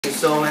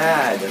so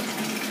mad.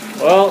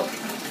 Well,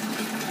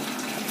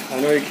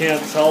 I know you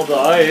can't tell the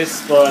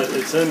ice, but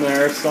it's in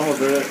there, some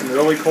of it, in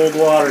really cold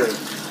water.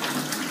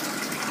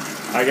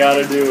 I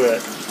gotta do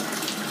it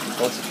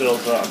once it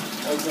fills up.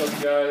 What's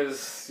up,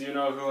 guys? You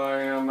know who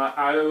I am.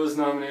 I was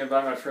nominated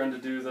by my friend to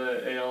do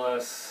the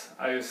ALS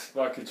ice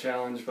bucket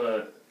challenge,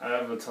 but I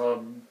have a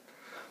tub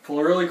full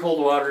of really cold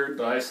water.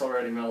 The ice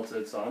already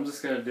melted, so I'm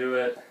just gonna do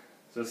it.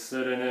 Just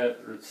sit in it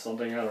or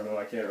something. I don't know.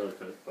 I can't really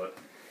fit, but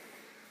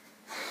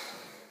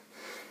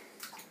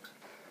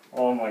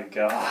oh my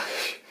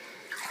gosh.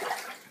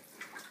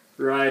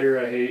 Ryder,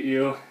 I hate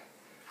you.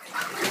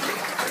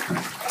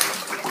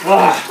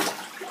 Ah.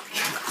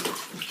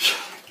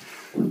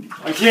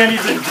 I can't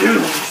even do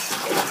this.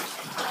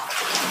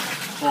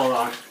 Hold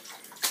on.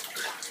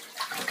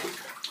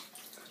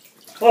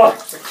 Oh.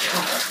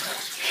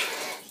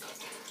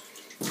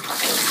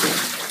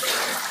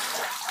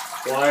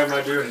 Why am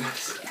I doing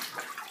this?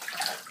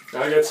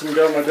 Now I get some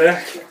down my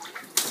back.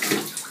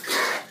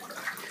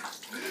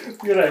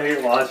 I'm gonna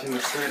hate watching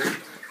this later.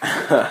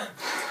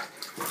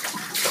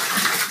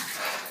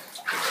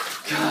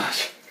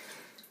 Gosh.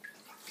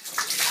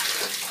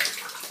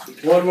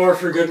 One more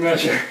for good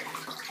measure.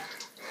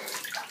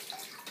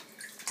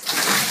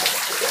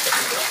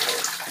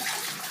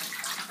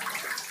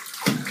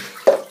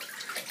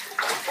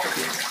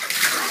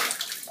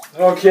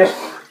 Okay.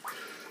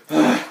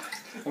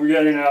 I'm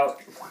getting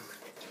out.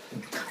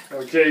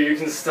 Okay, you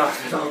can stop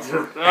it. I'll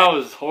do it. That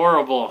was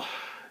horrible.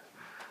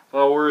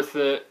 Well, worth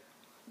it.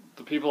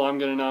 The people I'm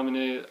gonna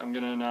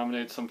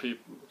nominate some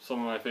people, some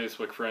of my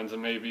Facebook friends,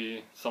 and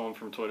maybe someone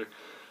from Twitter.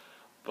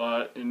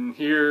 But in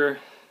here,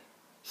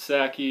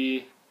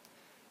 Sacky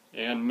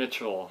and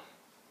Mitchell.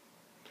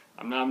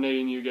 I'm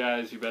nominating you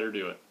guys. You better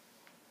do it.